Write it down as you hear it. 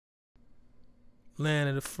Land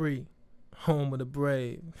of the free, home of the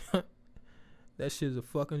brave. That shit's a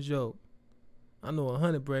fucking joke. I know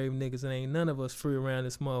 100 brave niggas and ain't none of us free around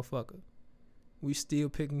this motherfucker. We still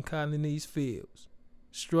picking cotton in these fields,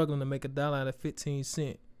 struggling to make $1 out of 15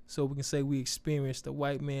 cents so we can say we experienced the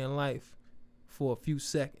white man life for a few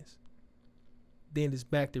seconds. Then it's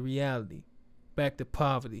back to reality, back to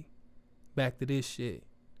poverty, back to this shit.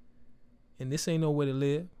 And this ain't no way to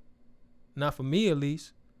live. Not for me, at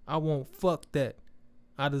least. I won't fuck that.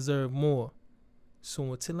 I deserve more.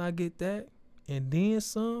 So until I get that, and then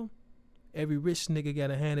some, every rich nigga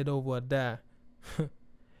gotta hand it over or die.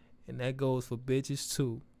 And that goes for bitches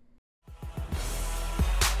too.